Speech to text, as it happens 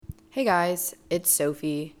Hey guys, it's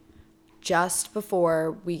Sophie. Just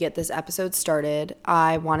before we get this episode started,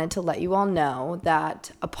 I wanted to let you all know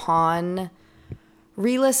that upon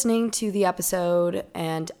re-listening to the episode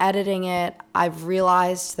and editing it, I've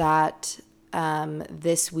realized that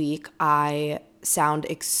this week I sound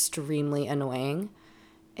extremely annoying.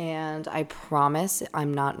 And I promise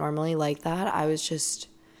I'm not normally like that. I was just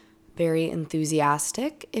very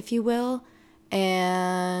enthusiastic, if you will.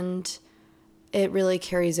 And it really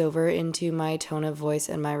carries over into my tone of voice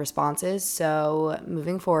and my responses. So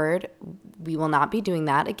moving forward, we will not be doing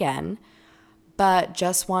that again. But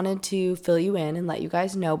just wanted to fill you in and let you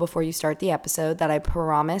guys know before you start the episode that I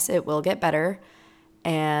promise it will get better,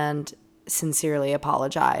 and sincerely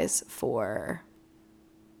apologize for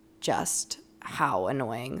just how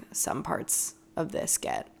annoying some parts of this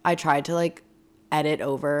get. I tried to edit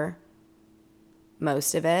over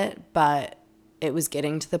most of it, but it was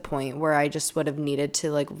getting to the point where I just would have needed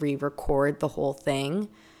to re-record the whole thing.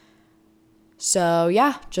 So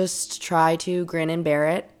yeah, just try to grin and bear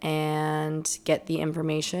it and get the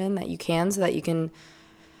information that you can so that you can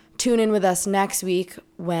tune in with us next week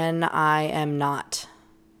when I am not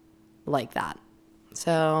like that.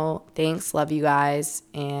 So thanks, love you guys,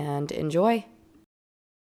 and enjoy.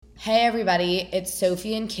 Hey everybody, it's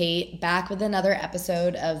Sophie and Kate back with another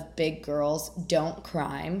episode of Big Girls Don't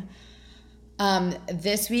Crime.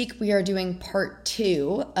 This week we are doing part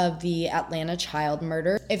 2 of the Atlanta child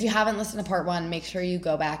murder. If you haven't listened to part 1, make sure you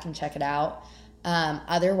go back and check it out.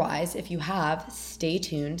 Otherwise, if you have, stay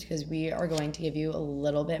tuned because we are going to give you a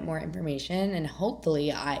little bit more information, and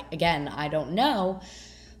hopefully, I don't know,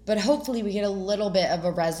 but hopefully we get a little bit of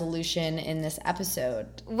a resolution in this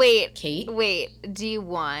episode. Wait, Kate? Do you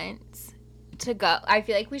want to go? I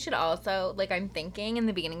feel like we should also, I'm thinking in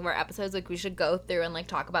the beginning of our episodes, we should go through and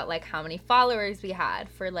talk about how many followers we had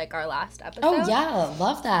for our last episode. Oh yeah,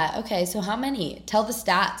 love that. Okay, so how many? Tell the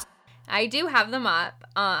stats. I do have them up.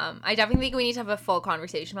 I definitely think we need to have a full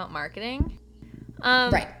conversation about marketing.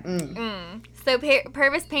 Right. So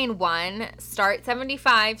Purvis Payne 1, start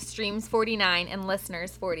 75, streams 49, and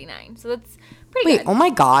listeners 49. So that's pretty good. Wait, oh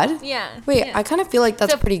my God. Yeah. Wait, yeah. I kind of feel like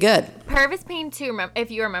that's pretty good. Purvis Payne 2,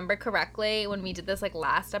 if you remember correctly, when we did this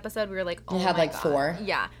last episode, we were oh my God. It had 4.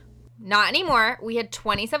 Yeah. Not anymore. We had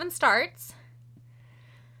 27 starts,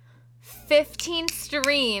 15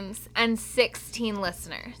 streams, and 16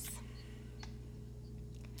 listeners.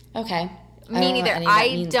 Okay. Me neither.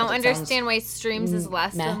 I don't understand why streams is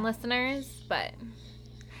less than listeners, but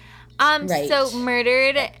right. So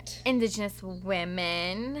murdered Indigenous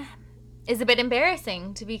women is a bit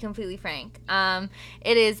embarrassing, to be completely frank.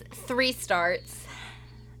 It is 3 starts,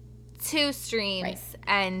 2 streams,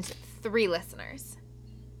 and 3 listeners.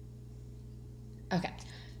 Okay.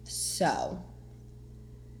 So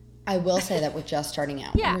I will say that we're just starting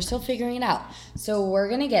out. Yeah. And we're still figuring it out. So we're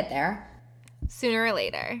going to get there. Sooner or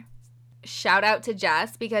later. Shout out to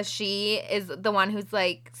Jess because she is the one who's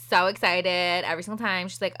so excited every single time.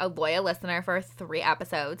 She's a loyal listener for 3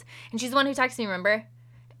 episodes. And she's the one who texted me, remember?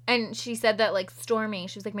 And she said that stormy.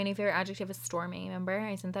 She was my new favorite adjective is stormy. Remember?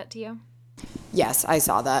 I sent that to you. Yes, I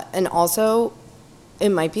saw that. And also, it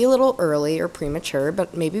might be a little early or premature,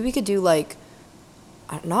 but maybe we could do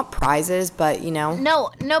not prizes, but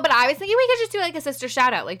No, but I was thinking we could just do a sister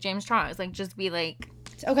shout out like James Charles. Just be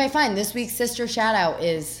okay, fine. This week's sister shout out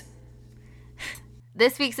is...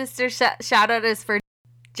 This week's sister shout out is for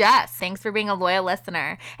Jess. Thanks for being a loyal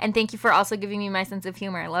listener. And thank you for also giving me my sense of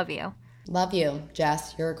humor. I love you. Love you,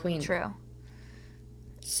 Jess. You're a queen. True.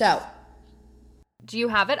 So. Do you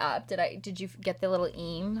have it up? Did you get the little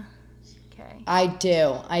eam? Okay. I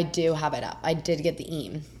do have it up. I did get the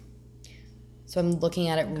eam. So I'm looking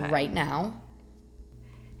at it right now.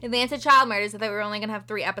 Atlanta child murders. I thought we were only going to have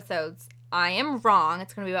 3 episodes. I am wrong.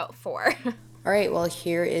 It's going to be about 4. All right. Well,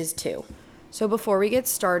 here is 2. So before we get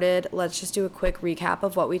started, let's just do a quick recap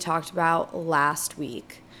of what we talked about last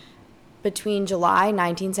week. Between July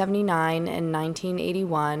 1979 and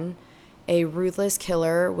 1981, a ruthless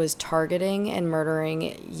killer was targeting and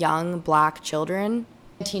murdering young black children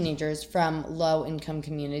and teenagers from low-income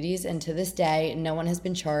communities, and to this day, no one has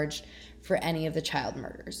been charged for any of the child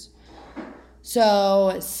murders.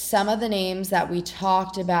 So some of the names that we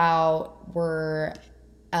talked about were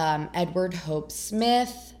Edward Hope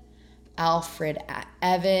Smith, Alfred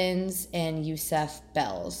Evans, and Yusef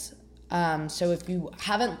Bells. So if you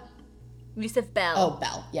haven't... Yusef Bell. Oh,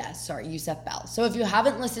 Bell. Yeah, sorry, Yusef Bell. So if you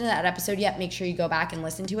haven't listened to that episode yet, make sure you go back and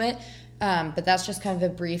listen to it. But that's just kind of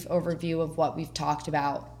a brief overview of what we've talked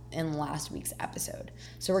about in last week's episode.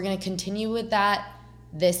 So we're going to continue with that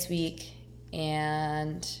this week.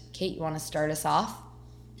 And Kate, you want to start us off?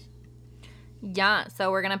 Yeah,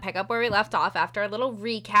 so we're going to pick up where we left off after a little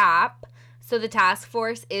recap. So the task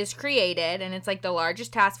force is created, and it's like the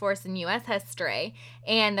largest task force in U.S. history,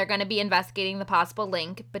 and they're going to be investigating the possible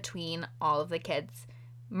link between all of the kids'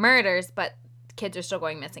 murders, but kids are still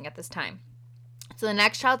going missing at this time. So the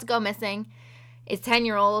next child to go missing is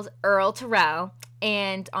 10-year-old Earl Terrell,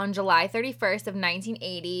 and on July 31st of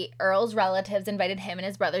 1980, Earl's relatives invited him and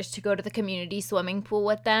his brothers to go to the community swimming pool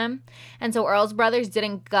with them. And so Earl's brothers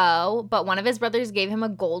didn't go, but one of his brothers gave him a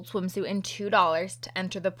gold swimsuit and $2 to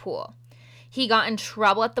enter the pool. He got in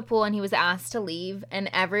trouble at the pool and he was asked to leave, and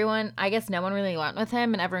everyone, I guess no one really went with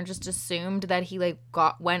him, and everyone just assumed that he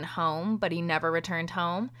went home, but he never returned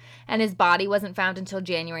home, and his body wasn't found until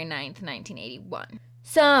January 9th, 1981.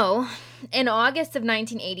 So, in August of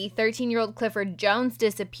 1980, 13-year-old Clifford Jones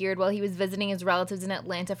disappeared while he was visiting his relatives in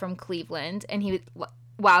Atlanta from Cleveland, and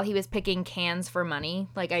while he was picking cans for money.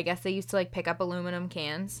 Like, I guess they used to, pick up aluminum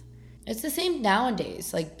cans. It's the same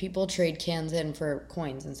nowadays. People trade cans in for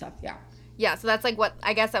coins and stuff, yeah. Yeah, so that's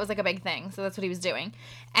I guess that was a big thing. So that's what he was doing.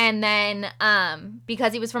 And then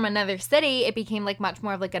because he was from another city, it became much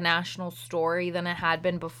more of a national story than it had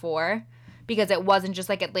been before. Because it wasn't just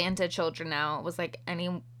Atlanta children now. It was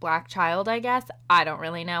any black child, I guess. I don't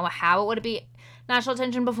really know how it would be national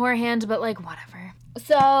attention beforehand, but whatever.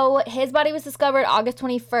 So his body was discovered August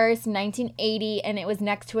 21st, 1980, and it was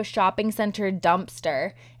next to a shopping center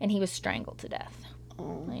dumpster, and he was strangled to death.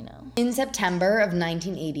 Oh. I know. In September of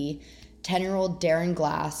 1980, 10-year-old Darren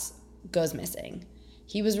Glass goes missing.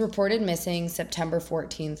 He was reported missing September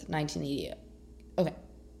 14th, 1980. Okay.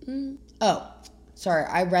 Oh, sorry.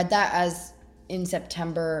 I read that as in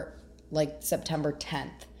September, September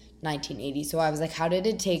 10th, 1980. So I was how did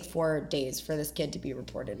it take 4 days for this kid to be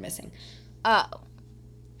reported missing? Oh,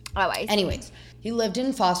 I see. Anyways, he lived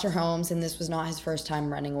in foster homes, and this was not his first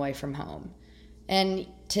time running away from home. And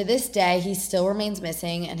to this day, he still remains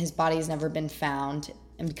missing, and his body has never been found.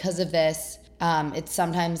 And because of this, it's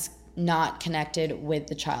sometimes not connected with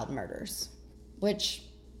the child murders. Which,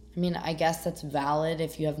 I guess that's valid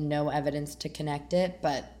if you have no evidence to connect it,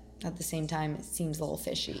 but at the same time, it seems a little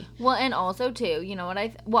fishy. Well, and also, too, you know what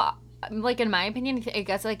in my opinion, I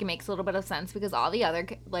guess, it makes a little bit of sense because all the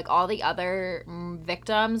other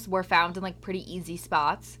victims were found in, pretty easy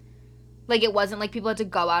spots. It wasn't people had to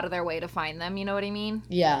go out of their way to find them, you know what I mean?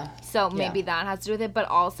 Yeah. So maybe that has to do with it, but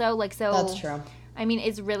also, so... That's true.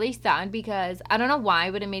 It's really sad because, I don't know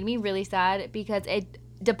why, but it made me really sad because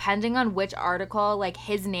depending on which article,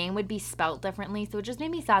 his name would be spelt differently. So it just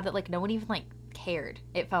made me sad that, no one even, cared,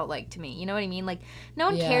 it felt to me. You know what I mean? No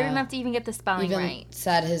one cared enough to even get the spelling right.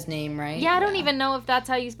 Said his name right. Yeah, I don't even know if that's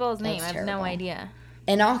how you spell his name. I have terrible. No idea.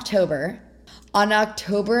 On October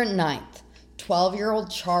 9th, 12-year-old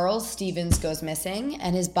Charles Stevens goes missing,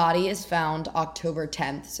 and his body is found October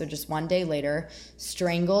 10th, so just 1 day later,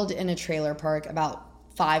 strangled in a trailer park about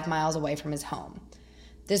 5 miles away from his home.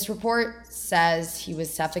 This report says he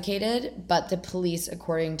was suffocated, but the police,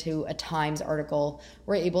 according to a Times article,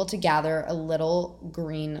 were able to gather a little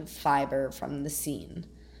green fiber from the scene.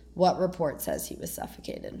 What report says he was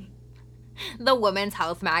suffocated? The Women's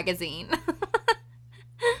Health magazine.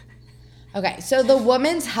 Okay, so the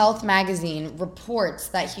Women's Health magazine reports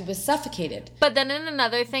that he was suffocated. But then in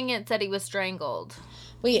another thing, it said he was strangled.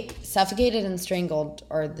 Wait, suffocated and strangled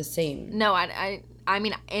are the same. No, I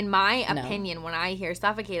mean, in my opinion, when I hear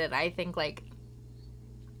suffocated, I think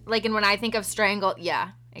and when I think of strangled,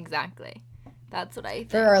 yeah, exactly. That's what I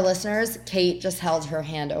think. For our listeners, Kate just held her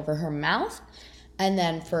hand over her mouth, and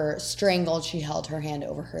then for strangled, she held her hand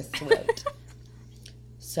over her throat.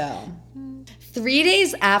 So, 3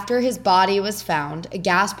 days after his body was found, a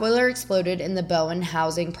gas boiler exploded in the Bowen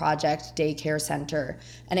Housing Project daycare center,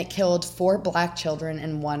 and it killed 4 black children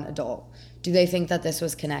and 1 adult. Do they think that this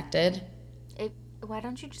was connected? Why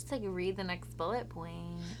don't you just read the next bullet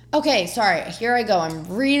point? Okay, sorry. Here I go. I'm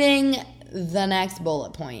reading the next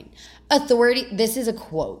bullet point. This is a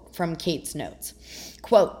quote from Kate's notes.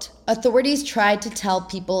 Quote, authorities tried to tell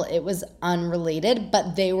people it was unrelated,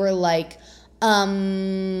 but they were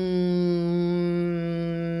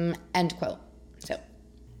end quote. So,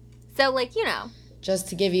 just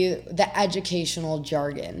to give you the educational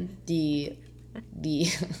jargon, the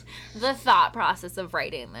thought process of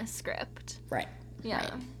writing this script. Right. Yeah.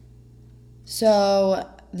 Right. So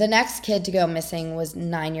the next kid to go missing was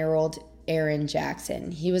 9-year-old Aaron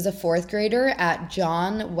Jackson. He was a 4th grader at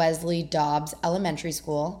John Wesley Dobbs Elementary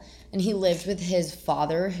School, and he lived with his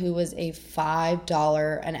father, who was a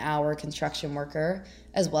 $5 an hour construction worker,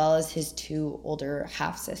 as well as his 2 older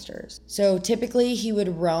half-sisters. So typically he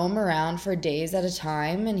would roam around for days at a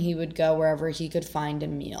time, and he would go wherever he could find a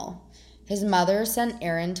meal. His mother sent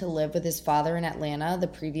Aaron to live with his father in Atlanta the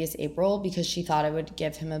previous April because she thought it would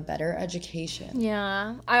give him a better education.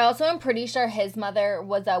 Yeah. I also am pretty sure his mother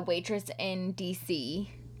was a waitress in D.C.,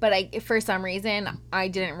 but for some reason, I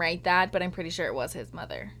didn't write that, but I'm pretty sure it was his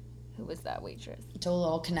mother who was that waitress. It's a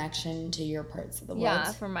little connection to your parts of the woods.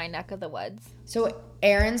 Yeah, from my neck of the woods. So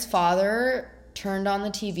Aaron's father turned on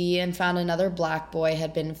the TV and found another black boy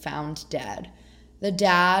had been found dead. The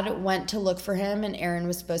dad went to look for him, and Aaron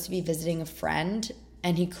was supposed to be visiting a friend,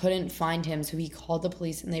 and he couldn't find him, so he called the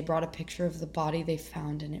police, and they brought a picture of the body they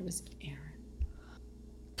found, and it was Aaron.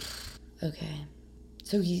 Okay.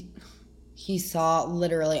 So he saw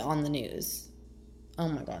literally on the news. Oh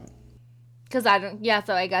my God.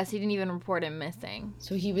 So I guess he didn't even report him missing.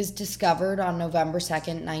 So he was discovered on November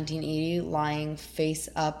 2nd, 1980, lying face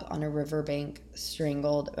up on a riverbank,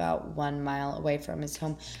 strangled about 1 mile away from his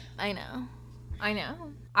home. I know.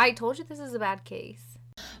 I told you this is a bad case.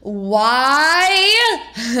 Why?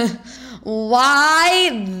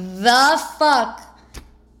 Why the fuck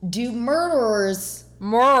do murderers?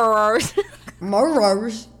 Why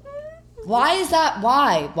is that?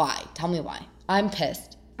 Why? Tell me why. I'm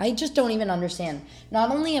pissed. I just don't even understand. Not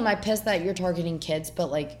only am I pissed that you're targeting kids,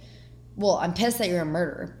 but I'm pissed that you're a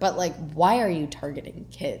murderer. But why are you targeting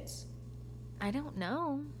kids? I don't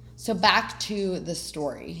know. So back to the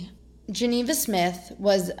story. Geneva Smith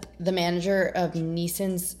was the manager of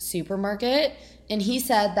Neeson's supermarket, and he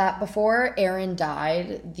said that before Aaron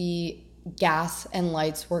died, the gas and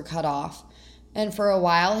lights were cut off, and for a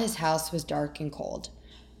while his house was dark and cold.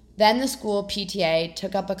 Then the school PTA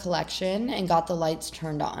took up a collection and got the lights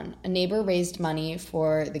turned on. A neighbor raised money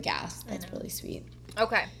for the gas. That's really sweet.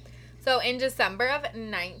 Okay. So in December of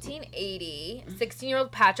 1980,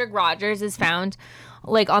 16-year-old Patrick Rogers is found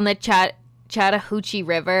on the Chattahoochee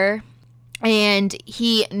River. And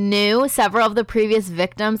he knew several of the previous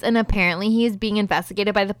victims, and apparently he is being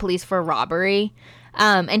investigated by the police for robbery.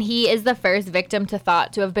 And he is the first victim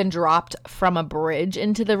thought to have been dropped from a bridge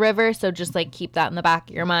into the river. So just keep that in the back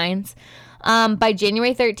of your minds. By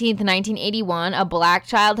January 13th, 1981, a black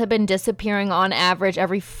child had been disappearing on average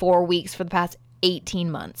every 4 weeks for the past 18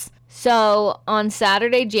 months. So on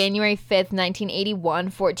Saturday, January 5th, 1981,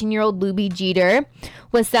 14-year-old Luby Jeter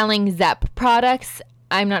was selling Zepp products.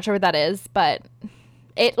 I'm not sure what that is, but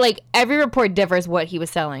it every report differs what he was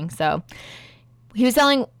selling. So he was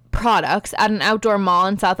selling products at an outdoor mall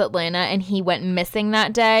in South Atlanta, and he went missing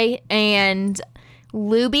that day. And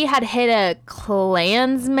Luby had hit a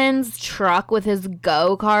Klansman's truck with his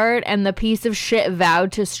go-kart, and the piece of shit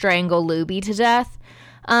vowed to strangle Luby to death.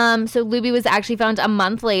 So Luby was actually found a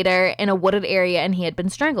month later in a wooded area, and he had been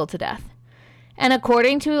strangled to death. And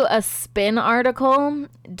according to a Spin article,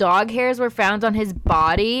 dog hairs were found on his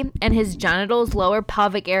body, and his genitals, lower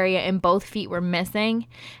pelvic area, and both feet were missing.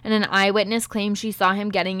 And an eyewitness claimed she saw him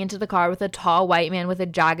getting into the car with a tall white man with a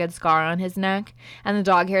jagged scar on his neck. And the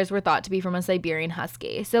dog hairs were thought to be from a Siberian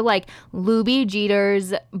husky. So, Luby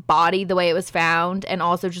Jeter's body, the way it was found, and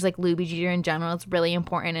also just, Luby Jeter in general, it's really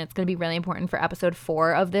important. And it's going to be really important for episode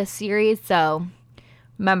 4 of this series. So,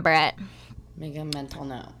 remember it. Make a mental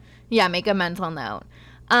note. Yeah, make a mental note.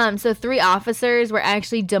 So 3 officers were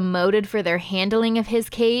actually demoted for their handling of his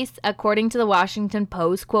case. According to the Washington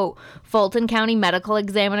Post, quote, Fulton County Medical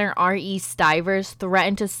Examiner R.E. Stivers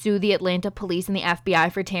threatened to sue the Atlanta police and the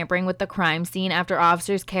FBI for tampering with the crime scene after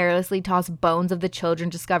officers carelessly tossed bones of the children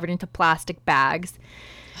discovered into plastic bags.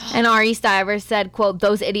 And R.E. Stivers said, quote,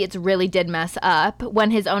 those idiots really did mess up.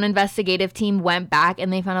 When his own investigative team went back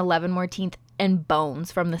and they found 11 more teeth and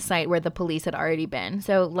bones from the site where the police had already been.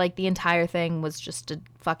 So, the entire thing was just a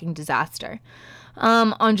fucking disaster.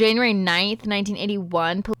 On January 9th,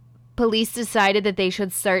 1981, police decided that they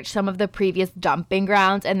should search some of the previous dumping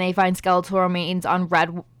grounds, and they find skeletal remains on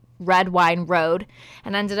Red Wine Road,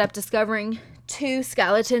 and ended up discovering 2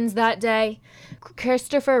 skeletons that day.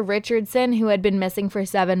 Christopher Richardson, who had been missing for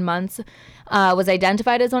 7 months, was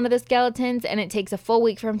identified as one of the skeletons, and it takes a full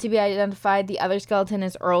week for him to be identified. The other skeleton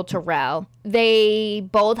is Earl Terrell. They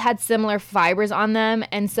both had similar fibers on them,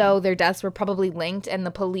 and so their deaths were probably linked, and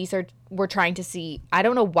the police were trying to see. I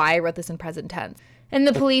don't know why I wrote this in present tense. And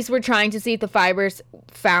the police were trying to see if the fibers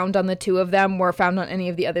found on the 2 of them were found on any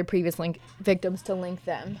of the other previous victims to link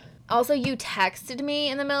them. Also, you texted me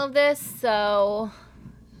in the middle of this, so...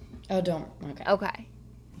 Oh, don't. Okay.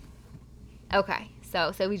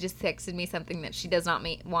 So he just texted me something that she does not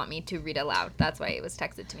want me to read aloud. That's why it was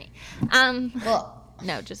texted to me.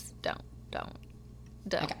 No, just don't.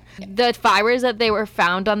 Okay. Yeah. The fibers that they were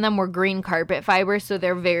found on them were green carpet fibers, so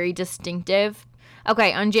they're very distinctive.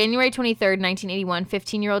 Okay, on January 23rd, 1981,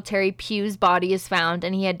 15-year-old Terry Pugh's body is found,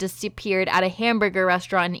 and he had disappeared at a hamburger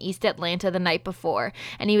restaurant in East Atlanta the night before,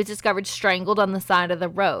 and he was discovered strangled on the side of the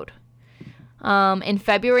road. In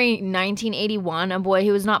February 1981, a boy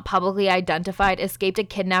who was not publicly identified escaped a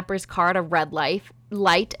kidnapper's car at a red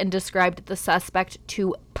light and described the suspect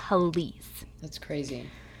to police. That's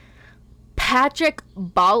crazy. Patrick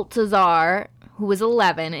Baltazar, who was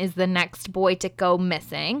 11, is the next boy to go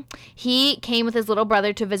missing. He came with his little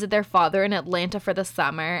brother to visit their father in Atlanta for the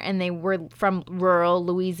summer, and they were from rural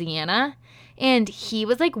Louisiana. And he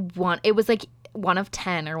was one of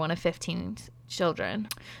 10 or one of 15 children.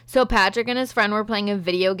 So Patrick and his friend were playing a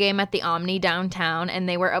video game at the Omni downtown, and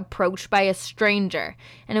they were approached by a stranger.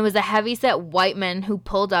 And it was a heavyset white man who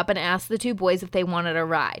pulled up and asked the two boys if they wanted a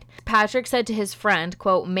ride. Patrick said to his friend,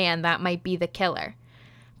 quote, "Man, that might be the killer."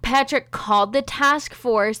 Patrick called the task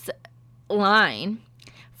force line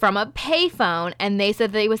from a payphone, and they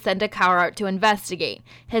said they would send a car out to investigate.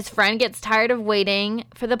 His friend gets tired of waiting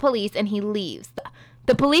for the police, and he leaves.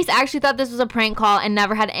 The police actually thought this was a prank call and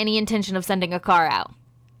never had any intention of sending a car out.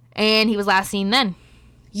 And he was last seen then.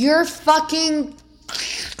 You're fucking...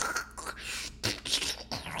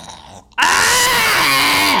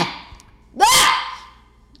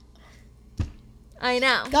 I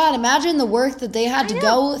know. God, imagine the work that they had to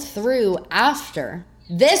go through after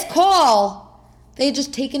this call. They had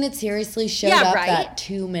just taken it seriously, showed up that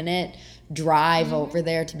 2-minute drive over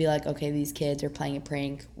there to be like, okay, these kids are playing a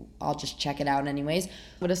prank. I'll just check it out anyways.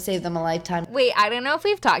 Would have saved them a lifetime. Wait, I don't know if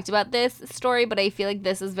we've talked about this story, but I feel like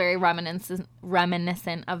this is very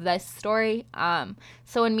reminiscent of this story.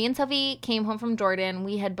 So when me and Sophie came home from Jordan,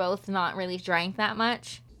 we had both not really drank that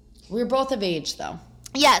much. We were both of age, though.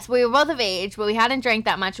 Yes, we were both of age, but we hadn't drank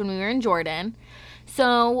that much when we were in Jordan.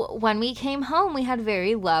 So when we came home, we had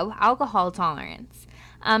very low alcohol tolerance.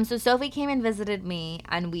 So Sophie came and visited me,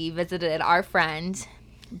 and we visited our friend,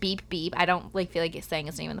 Beep Beep. I don't feel like saying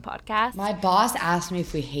his name in the podcast. My boss asked me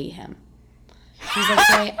if we hate him. She's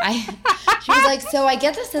like, she was like, so I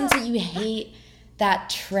get the sense that you hate that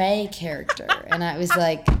Trey character. And I was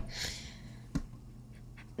like,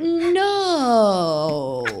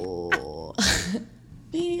 no.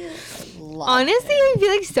 Honestly, I feel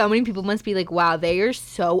like so many people must be like, wow, they are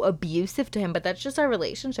so abusive to him, but that's just our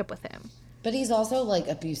relationship with him. But he's also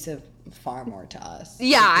abusive far more to us.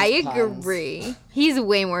 Yeah, I agree. He's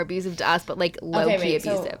way more abusive to us, but low-key abusive.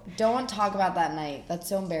 So don't talk about that night. That's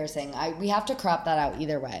so embarrassing. We have to crop that out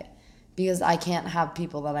either way, because I can't have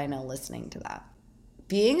people that I know listening to that.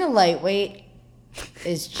 Being a lightweight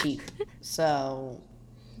is cheap. So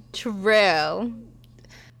True.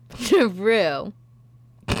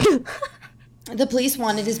 The police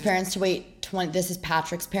wanted his parents to wait this is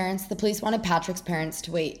Patrick's parents. The police wanted Patrick's parents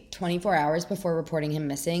to wait 24 hours before reporting him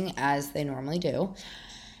missing, as they normally do.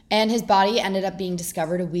 And his body ended up being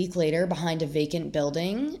discovered a week later behind a vacant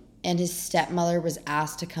building, and his stepmother was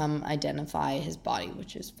asked to come identify his body,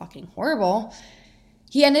 which is fucking horrible.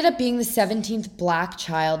 He ended up being the 17th black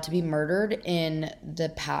child to be murdered in the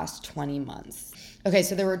past 20 months. Okay,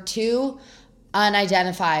 so there were 2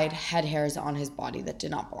 unidentified head hairs on his body that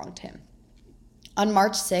did not belong to him. On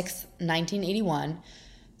March 6, 1981,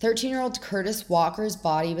 13-year-old Curtis Walker's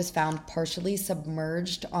body was found partially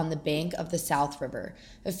submerged on the bank of the South River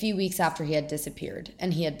a few weeks after he had disappeared,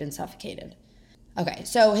 and he had been suffocated. Okay,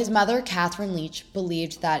 so his mother, Catherine Leach,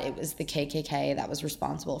 believed that it was the KKK that was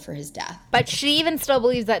responsible for his death. But she even still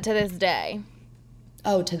believes that to this day.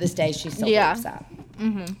 Oh, to this day, she still believes that.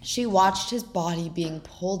 Mm-hmm. She watched his body being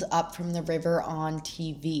pulled up from the river on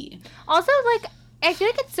TV. Also, I feel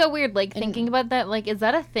like it's so weird, thinking about that. Is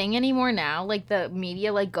that a thing anymore now? The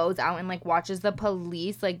media, goes out and, watches the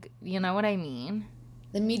police. You know what I mean?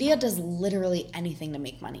 The media does literally anything to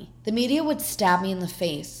make money. The media would stab me in the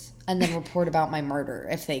face and then report about my murder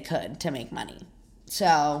if they could to make money.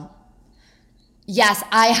 So, yes,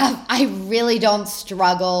 I really don't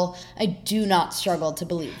struggle. I do not struggle to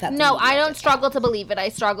believe that. No, I don't struggle to believe it. I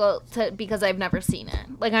struggle because I've never seen it.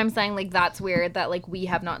 I'm saying, that's weird that, we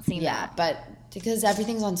have not seen that. Yeah, but... because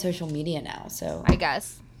everything's on social media now, so... I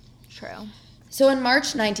guess. True. So in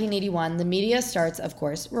March 1981, the media starts, of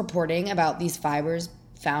course, reporting about these fibers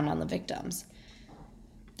found on the victims.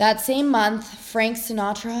 That same month, Frank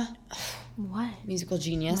Sinatra... What? Musical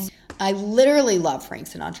genius. I literally love Frank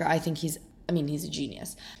Sinatra. I think he's a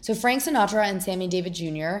genius. So Frank Sinatra and Sammy Davis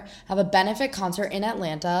Jr. have a benefit concert in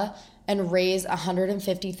Atlanta and raise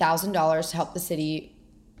 $150,000 to help the city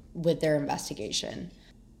with their investigation.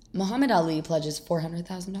 Muhammad Ali pledges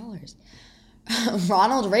 $400,000.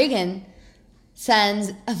 Ronald Reagan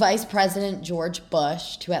sends Vice President George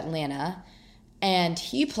Bush to Atlanta and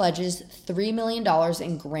he pledges $3 million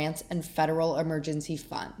in grants and federal emergency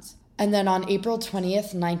funds. And then on April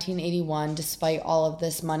 20th, 1981, despite all of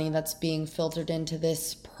this money that's being filtered into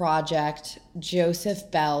this project, Joseph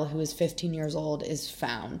Bell, who is 15 years old, is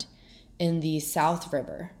found in the South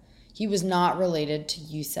River. He was not related to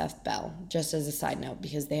Yusuf Bell, just as a side note,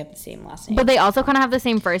 because they have the same last name. But they also kind of have the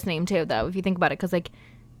same first name, too, though, if you think about it. Because, like,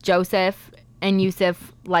 Joseph and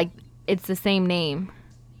Yusuf, like, it's the same name.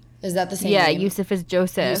 Is that the same name? Yeah, name? Yusuf is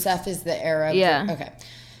Joseph. Yusuf is the Arab. Yeah. Okay.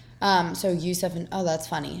 So Yusuf and that's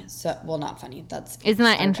funny. So not funny. Isn't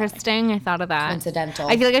that interesting? I thought of that. Coincidental.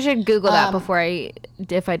 I feel like I should Google that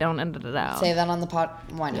if I don't edit it out. Say that on the pod.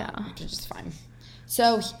 Why not? Yeah. Which is fine.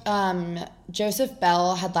 So Joseph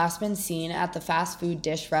Bell had last been seen at the fast food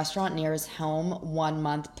dish restaurant near his home 1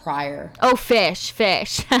 month prior. Oh, fish.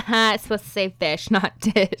 It's supposed to say fish, not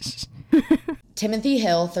dish. Timothy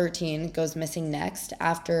Hill, 13, goes missing next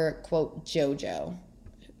after, quote, JoJo.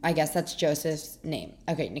 I guess that's Joseph's name.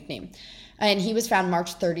 Okay, nickname. And he was found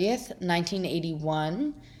March 30th,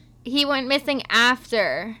 1981. He went missing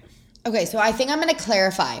after. Okay, so I think I'm going to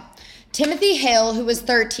clarify. Timothy Hill, who was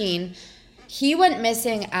 13, he went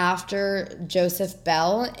missing after Joseph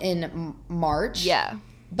Bell in March. Yeah.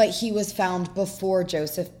 But he was found before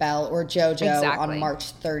Joseph Bell or JoJo on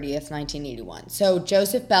March 30th, 1981. So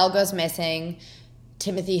Joseph Bell goes missing.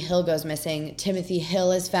 Timothy Hill goes missing. Timothy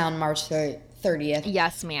Hill is found March 30th.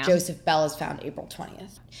 Yes, ma'am. Joseph Bell is found April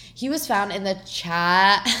 20th. He was found in the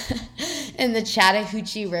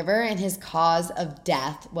Chattahoochee River, and his cause of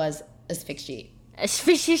death was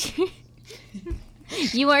asphyxiation.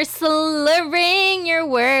 You are slurring your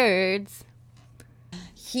words.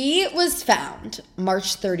 He was found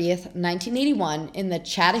March 30th, 1981, in the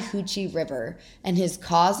Chattahoochee River, and his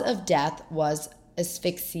cause of death was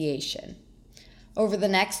asphyxiation. Over the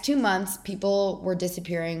next 2 months, people were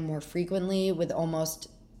disappearing more frequently, with almost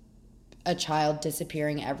a child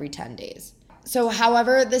disappearing every 10 days. So,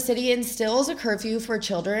 however, the city instills a curfew for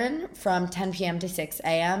children from 10 p.m. to 6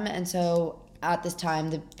 a.m. And so at this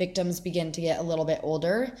time, the victims begin to get a little bit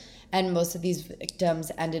older. And most of these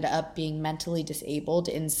victims ended up being mentally disabled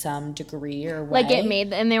in some degree or way.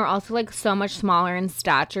 And they were also like so much smaller in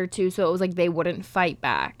stature too. So it was like they wouldn't fight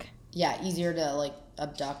back. Yeah, easier to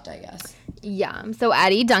abduct, I guess. Yeah. So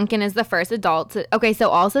Eddie Duncan is the first adult. Okay, so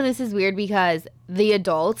also this is weird because the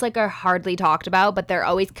adults are hardly talked about, but they're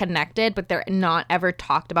always connected, but they're not ever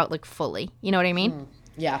talked about fully. You know what I mean?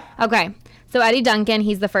 Yeah. Okay. So Eddie Duncan,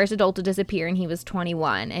 he's the first adult to disappear, and he was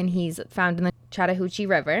 21, and he's found in the Chattahoochee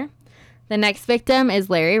River. The next victim is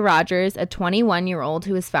Larry Rogers, a 21-year-old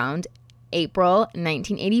who was found April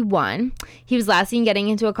 1981. He was last seen getting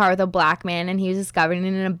into a car with a black man, and he was discovered in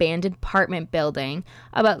an abandoned apartment building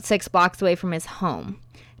about 6 blocks away from his home.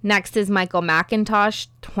 Next is Michael McIntosh,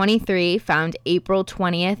 23, found April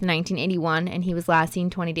 20th, 1981, and he was last seen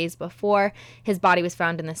 20 days before. His body was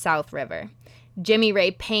found in the South River. Jimmy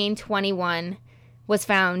Ray Payne, 21, was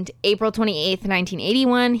found April 28th,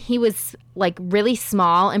 1981. He was really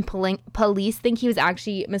small, and police think he was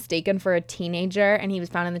actually mistaken for a teenager, and he was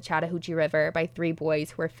found in the Chattahoochee River by 3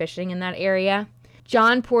 boys who were fishing in that area.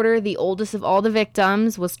 John Porter, the oldest of all the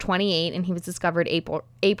victims, was 28, and he was discovered April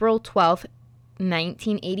 12th,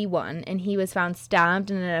 1981, and he was found stabbed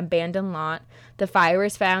in an abandoned lot. The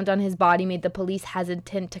fibers found on his body made the police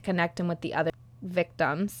hesitant to connect him with the other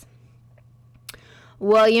victims.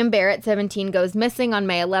 William Barrett, 17, goes missing on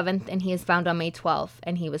May 11th, and he is found on May 12th,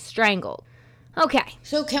 and he was strangled. Okay.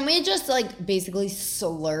 So can we just, basically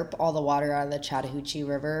slurp all the water out of the Chattahoochee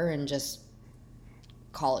River and just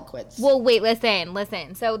call it quits? Well, wait,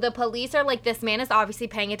 listen. So the police are this man is obviously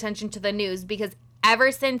paying attention to the news, because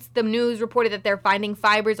ever since the news reported that they're finding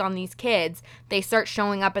fibers on these kids, they start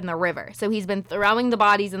showing up in the river. So he's been throwing the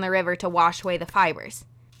bodies in the river to wash away the fibers.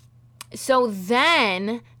 So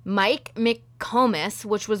then Mike McComas,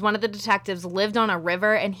 which was one of the detectives, lived on a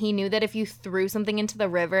river, and he knew that if you threw something into the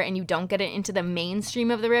river and you don't get it into the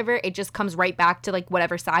mainstream of the river, it just comes right back to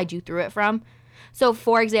whatever side you threw it from. So,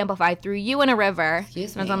 for example, if I threw you in a river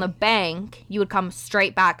and I was on the bank, you would come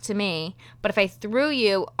straight back to me. But if I threw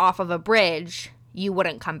you off of a bridge, you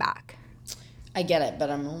wouldn't come back. I get it, but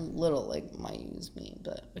I'm a little might use me,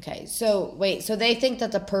 but okay. So wait, so they think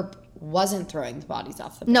that the perp wasn't throwing the bodies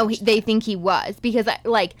off the bridge? No, they think he was, because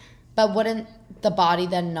But wouldn't the body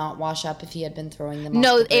then not wash up if he had been throwing them off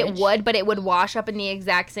the bridge? No, it would, but it would wash up in the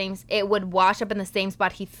exact same. It would wash up in the same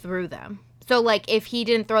spot he threw them. So if he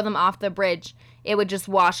didn't throw them off the bridge, it would just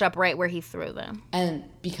wash up right where he threw them. And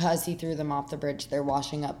because he threw them off the bridge, they're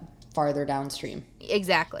washing up farther downstream.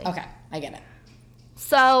 Exactly. Okay, I get it.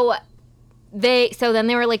 So then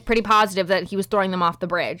they were pretty positive that he was throwing them off the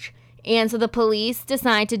bridge. And so the police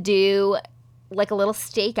decide to do like a little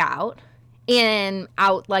stakeout and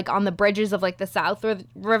out like on the bridges of like the South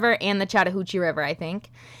River and the Chattahoochee River, I think.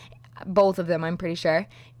 Both of them, I'm pretty sure.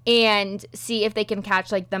 And see if they can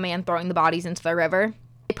catch like the man throwing the bodies into the river.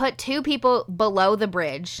 They put 2 people below the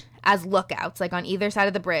bridge as lookouts, like on either side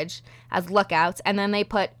of the bridge as lookouts. And then they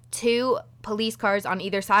put 2 police cars on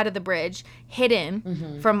either side of the bridge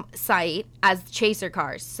hidden from sight as chaser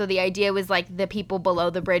cars. So the idea was like the people below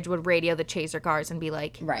the bridge would radio the chaser cars and be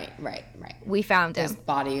like, right. We found him. His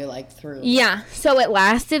body like through. Yeah. So it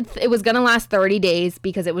was going to last 30 days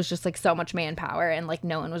because it was just like so much manpower and like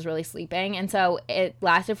no one was really sleeping. And so it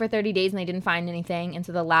lasted for 30 days and they didn't find anything. And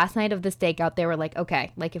so the last night of the stakeout, they were like,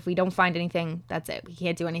 okay, like if we don't find anything, that's it. We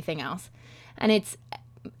can't do anything else. And it's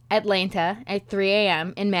Atlanta at 3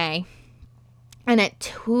 a.m. in May. And at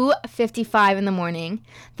 2:55 in the morning,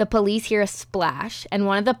 the police hear a splash. And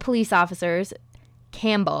one of the police officers,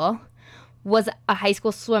 Campbell, was a high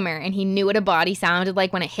school swimmer. And he knew what a body sounded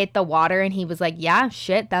like when it hit the water. And he was like, yeah,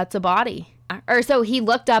 shit, that's a body. Or so he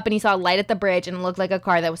looked up and he saw a light at the bridge. And it looked like a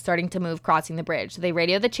car that was starting to move crossing the bridge. So they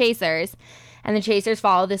radio the chasers. And the chasers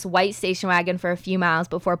follow this white station wagon for a few miles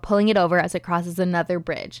before pulling it over as it crosses another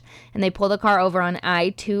bridge. And they pull the car over on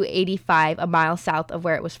I-285, a mile south of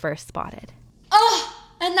where it was first spotted. Oh,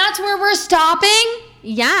 and that's where we're stopping?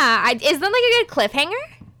 Yeah. Isn't that like a good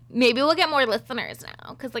cliffhanger? Maybe we'll get more listeners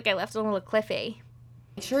now because like I left a little cliffy.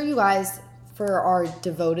 Make sure you guys, for our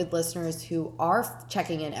devoted listeners who are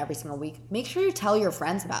checking in every single week, make sure you tell your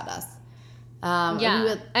friends about us.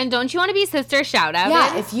 And don't you want to be sister shout-out?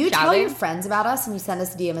 Yeah, if you tell your friends about us and you send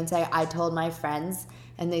us a DM and say, I told my friends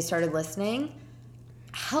and they started listening,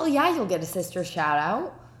 hell yeah, you'll get a sister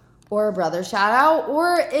shout-out or a brother shout-out.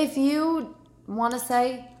 Or if you want to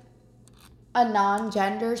say a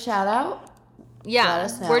non-gender shout-out, yeah, let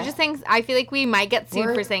us know. We're just saying, I feel like we might get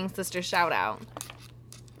sued for saying sister shout-out.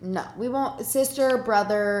 No, we won't. Sister,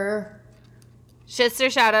 brother... Sister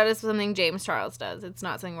shout-out is something James Charles does. It's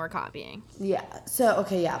not something we're copying. Yeah. So,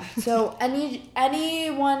 okay, yeah. So,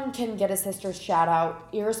 anyone can get a sister shout-out,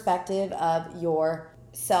 irrespective of your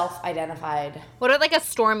self-identified... What about, like, a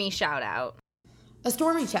Stormy shout-out? A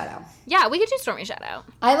Stormy shout-out. Yeah, we could do Stormy shout-out.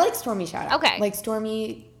 I like Stormy shout-out. Okay. Like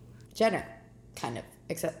Stormy Jenner, kind of.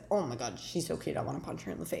 Except, oh my god, she's so cute. I want to punch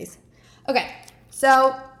her in the face. Okay,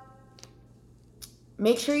 so...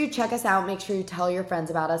 Make sure you check us out. Make sure you tell your friends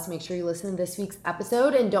about us. Make sure you listen to this week's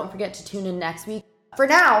episode. And don't forget to tune in next week. For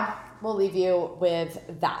now, we'll leave you with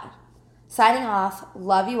that. Signing off.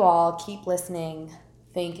 Love you all. Keep listening.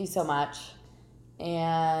 Thank you so much.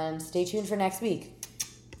 And stay tuned for next week.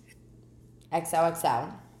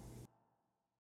 XOXO.